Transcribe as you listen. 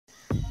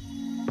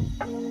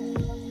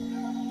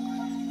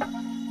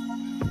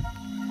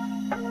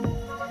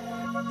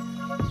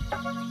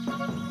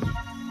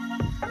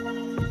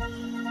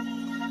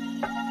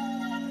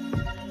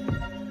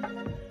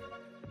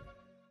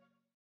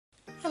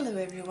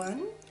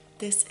everyone,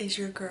 this is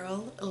your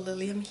girl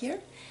Lilium here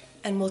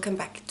and welcome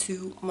back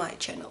to my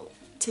channel.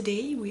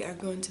 Today we are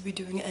going to be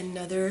doing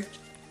another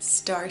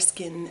Star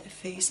Skin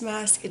face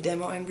mask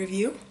demo and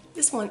review.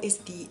 This one is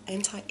the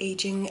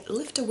anti-aging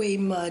Liftaway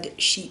mud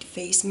sheet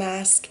face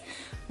mask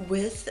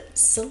with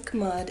silk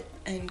mud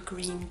and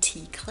green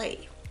tea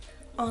clay.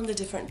 On the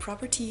different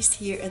properties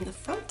here in the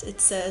front it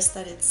says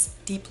that it's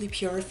deeply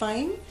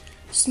purifying,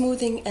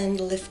 smoothing and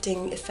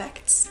lifting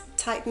effects,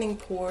 tightening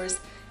pores,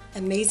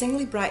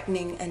 amazingly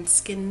brightening and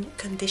skin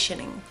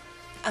conditioning.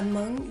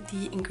 Among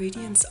the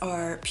ingredients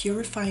are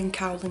purifying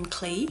kaolin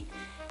clay,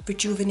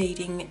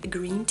 rejuvenating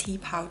green tea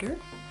powder,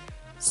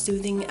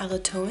 soothing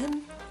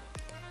allantoin,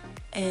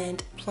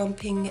 and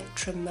plumping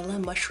tremella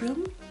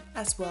mushroom,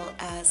 as well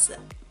as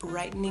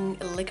brightening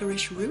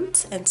licorice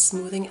root and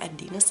smoothing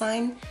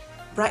adenosine,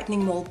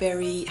 brightening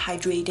mulberry,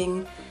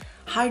 hydrating,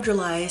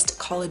 hydrolyzed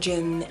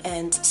collagen,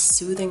 and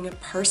soothing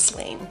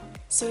purslane.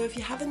 So if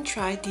you haven't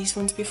tried these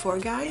ones before,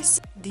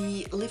 guys,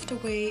 the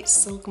Liftaway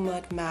Silk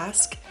Mud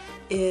Mask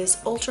is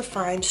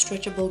ultra-fine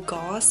stretchable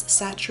gauze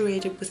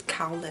saturated with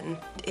kaolin.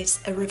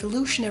 It's a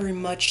revolutionary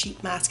mud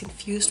sheet mask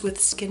infused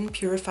with skin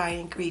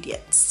purifying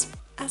ingredients.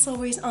 As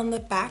always, on the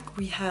back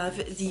we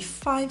have the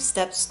 5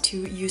 steps to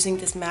using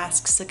this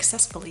mask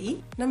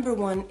successfully. Number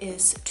 1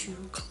 is to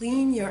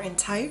clean your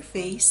entire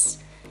face,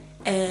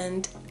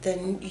 and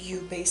then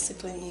you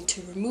basically need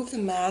to remove the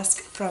mask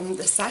from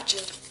the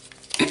sachet,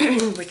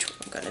 which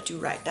I'm gonna do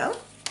right now.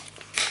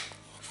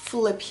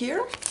 Flip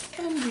here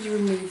and we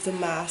remove the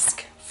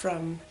mask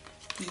from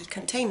the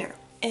container.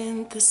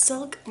 In the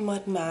silk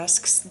mud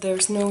masks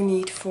there's no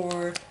need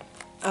for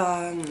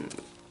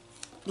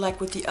like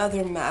with the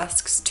other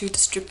masks to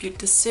distribute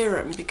the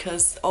serum,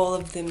 because all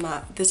of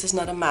the this is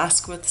not a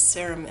mask with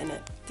serum in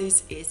it.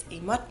 This is a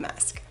mud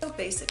mask. So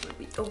basically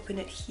we open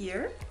it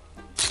here.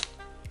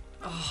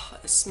 Oh,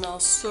 it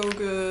smells so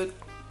good,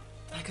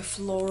 like a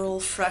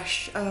floral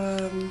fresh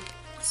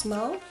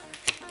smell.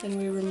 Then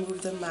we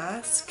remove the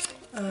mask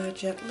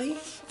gently.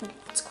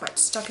 It's quite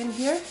stuck in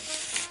here.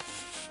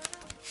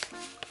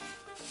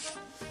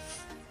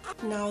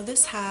 Now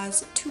this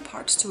has 2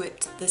 parts to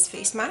it, this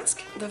face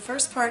mask. The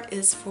first part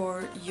is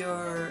for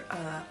your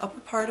upper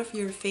part of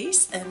your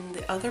face, and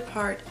the other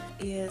part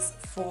is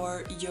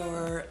for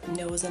your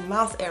nose and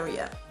mouth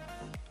area.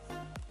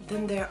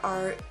 Then there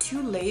are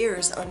 2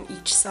 layers on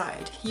each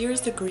side.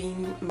 Here's the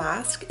green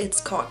mask.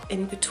 It's caught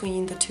in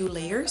between the 2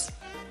 layers.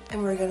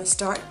 And we're gonna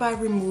start by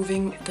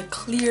removing the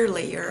clear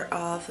layer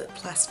of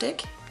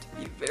plastic.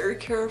 Be very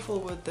careful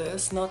with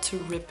this, not to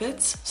rip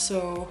it.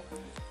 So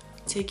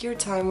take your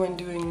time when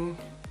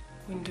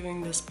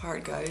doing this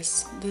part,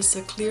 guys. This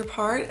is a clear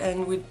part,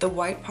 and with the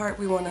white part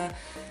we wanna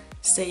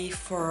save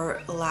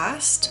for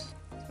last.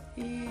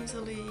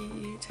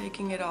 Easily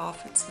taking it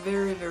off. It's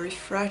very, very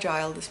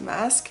fragile, this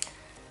mask.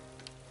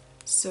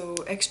 So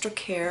extra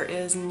care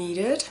is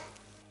needed.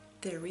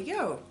 There we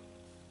go.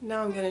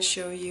 Now I'm gonna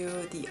show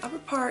you the upper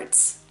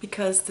parts,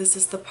 because this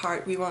is the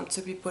part we want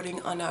to be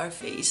putting on our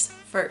face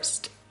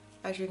first.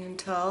 As you can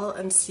tell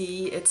and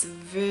see, it's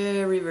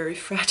very, very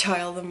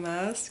fragile, the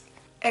mask.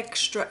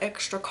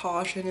 Extra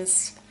caution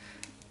is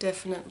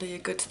definitely a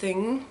good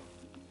thing.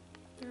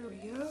 There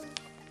we go.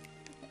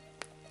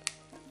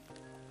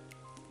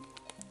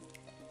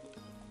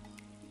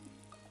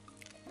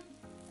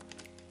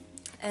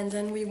 And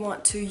then we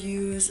want to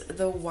use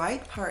the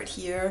white part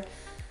here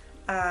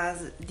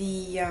as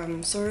the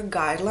sort of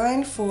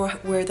guideline for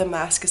where the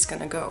mask is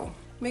gonna go.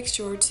 Make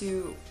sure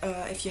to,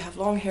 if you have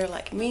long hair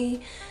like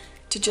me,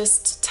 to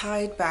just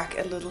tie it back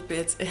a little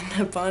bit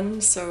in a bun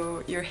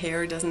so your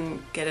hair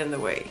doesn't get in the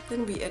way.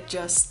 Then we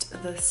adjust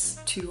this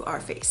to our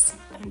face.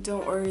 And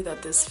don't worry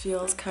that this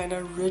feels kind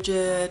of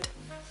rigid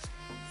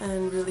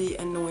and really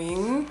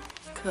annoying,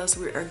 because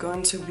we are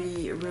going to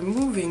be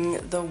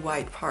removing the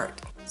white part.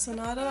 So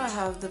now that I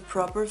have the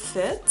proper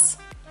fit,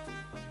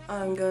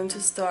 I'm going to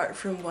start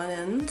from one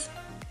end.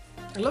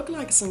 I look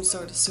like some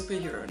sort of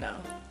superhero now.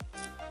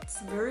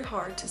 It's very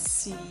hard to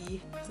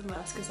see the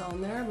mask is on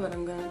there, but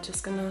I'm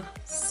just gonna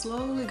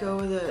slowly go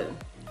with it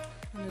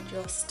and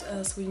adjust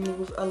as we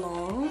move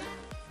along.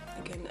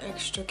 Again,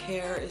 extra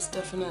care is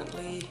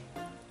definitely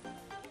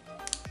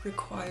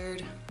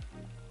required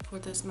for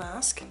this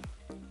mask.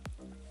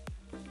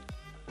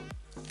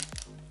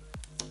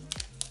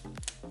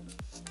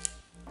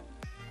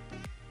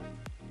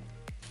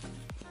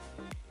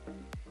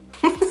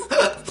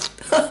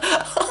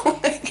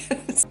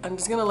 I'm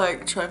just gonna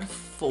like try to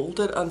fold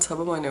it on top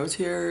of my nose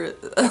here.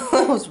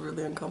 That was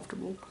really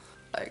uncomfortable.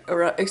 Like,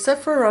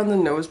 except for around the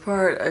nose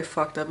part, I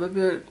fucked up a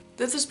bit.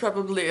 This is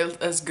probably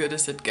as good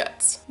as it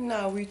gets.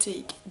 Now we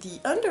take the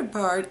under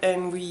part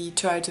and we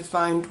try to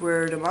find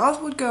where the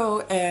mouth would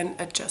go and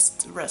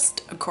adjust the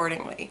rest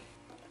accordingly.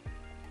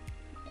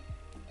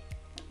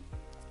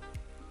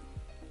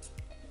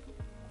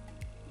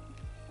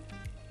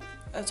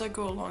 As I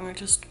go along, I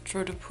just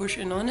try to push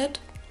in on it.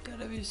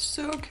 Gotta be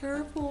so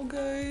careful,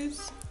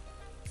 guys.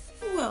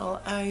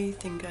 Well, I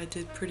think I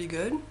did pretty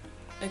good.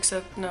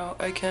 Except now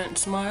I can't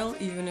smile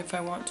even if I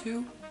want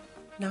to.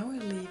 Now we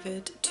leave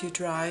it to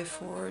dry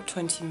for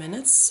 20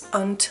 minutes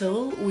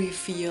until we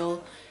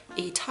feel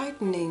a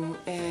tightening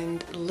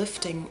and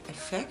lifting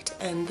effect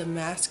and the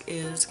mask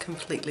is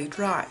completely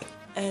dry.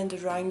 And the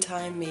drying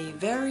time may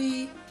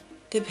vary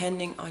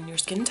depending on your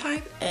skin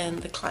type and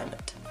the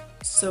climate.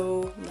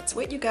 So let's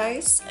wait, you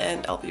guys,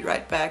 and I'll be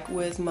right back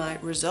with my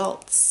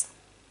results.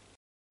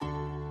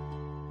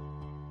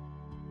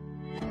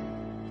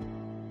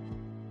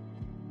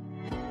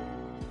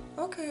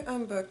 Okay,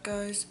 I'm back,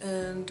 guys,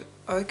 and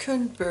I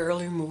can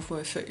barely move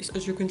my face.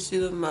 As you can see,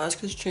 the mask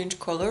has changed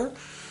color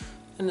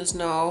and is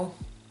now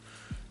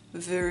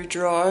very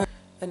dry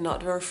and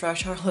not very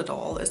fragile at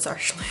all. It's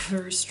actually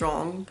very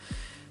strong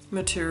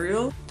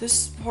material.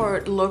 This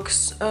part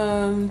looks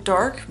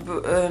dark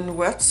and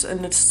wet,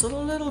 and it's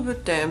still a little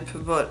bit damp,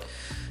 but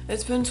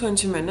it's been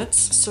 20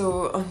 minutes,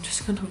 so I'm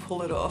just gonna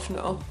pull it off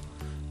now.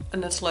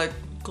 And it's like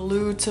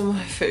glued to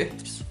my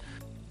face.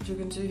 As you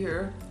can see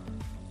here,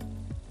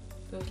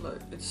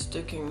 it's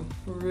sticking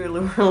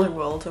really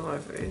well to my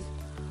face.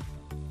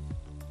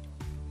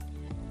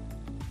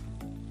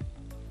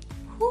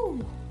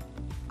 Whew.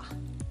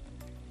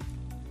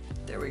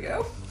 There we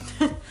go.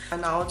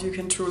 And now you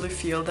can truly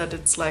feel that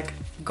it's like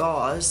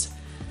gauze.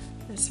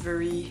 It's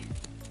very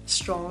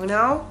strong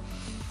now.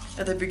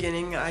 At the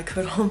beginning I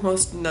could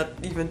almost not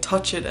even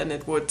touch it and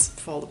it would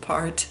fall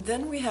apart.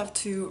 Then we have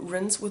to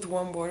rinse with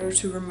warm water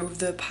to remove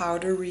the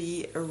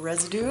powdery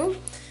residue.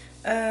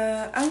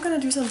 I'm gonna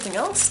do something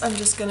else. I'm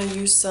just gonna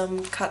use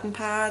some cotton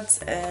pads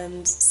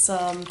and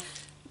some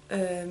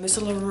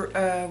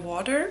micellar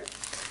water,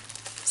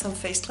 some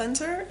face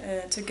cleanser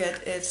to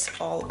get it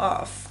all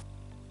off.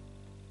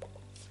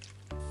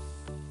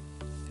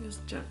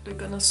 Just gently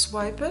gonna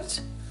swipe it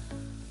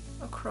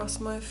across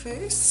my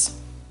face.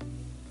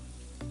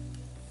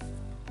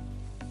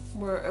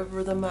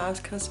 Wherever the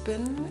mask has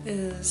been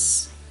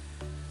is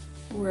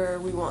where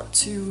we want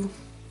to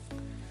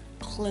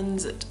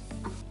cleanse it.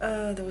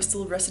 There was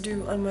still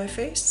residue on my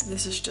face.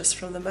 This is just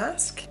from the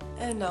mask.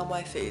 And now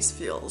my face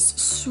feels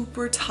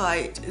super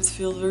tight. It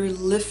feels very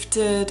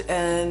lifted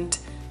and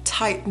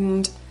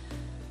tightened.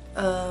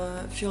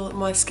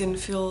 My skin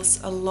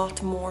feels a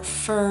lot more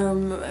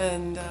firm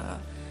and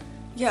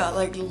yeah,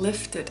 like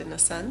lifted in a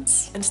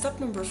sense. In step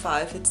number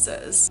 5 it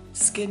says,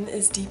 skin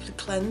is deeply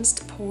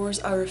cleansed, pores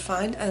are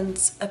refined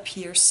and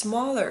appear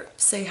smaller.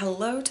 Say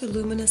hello to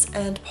luminous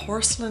and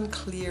porcelain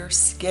clear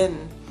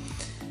skin.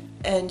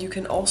 And you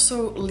can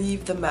also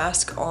leave the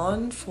mask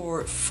on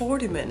for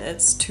 40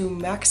 minutes to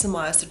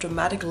maximize the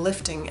dramatic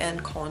lifting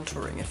and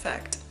contouring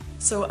effect.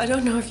 So I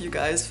don't know if you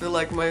guys feel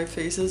like my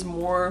face is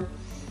more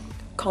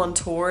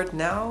contoured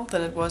now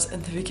than it was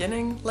in the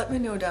beginning. Let me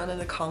know down in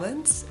the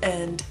comments,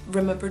 and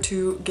remember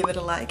to give it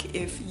a like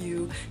if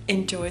you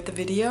enjoyed the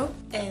video.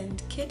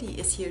 And Kitty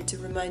is here to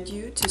remind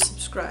you to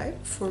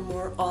subscribe for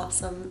more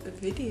awesome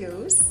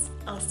videos.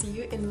 I'll see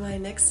you in my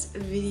next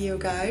video,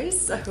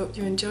 guys. I hope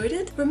you enjoyed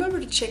it. Remember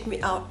to check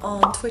me out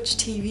on Twitch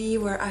TV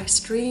where I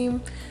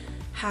stream,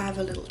 have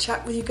a little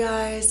chat with you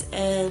guys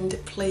and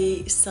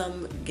play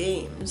some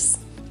games.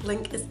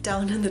 Link is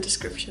down in the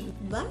description.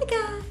 Bye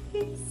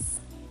guys!